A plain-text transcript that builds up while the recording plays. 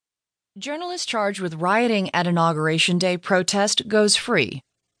Journalist charged with rioting at Inauguration Day protest goes free,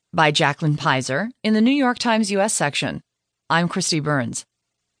 by Jaclyn Peiser in the New York Times U.S. section. I'm Christy Burns.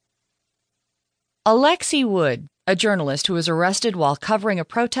 Alexi Wood, a journalist who was arrested while covering a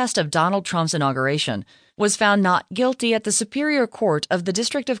protest of Donald Trump's inauguration, was found not guilty at the Superior Court of the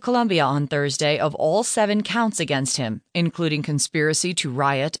District of Columbia on Thursday of all 7 counts against him, including conspiracy to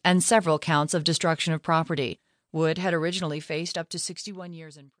riot and several counts of destruction of property. Wood had originally faced up to 61 years in prison.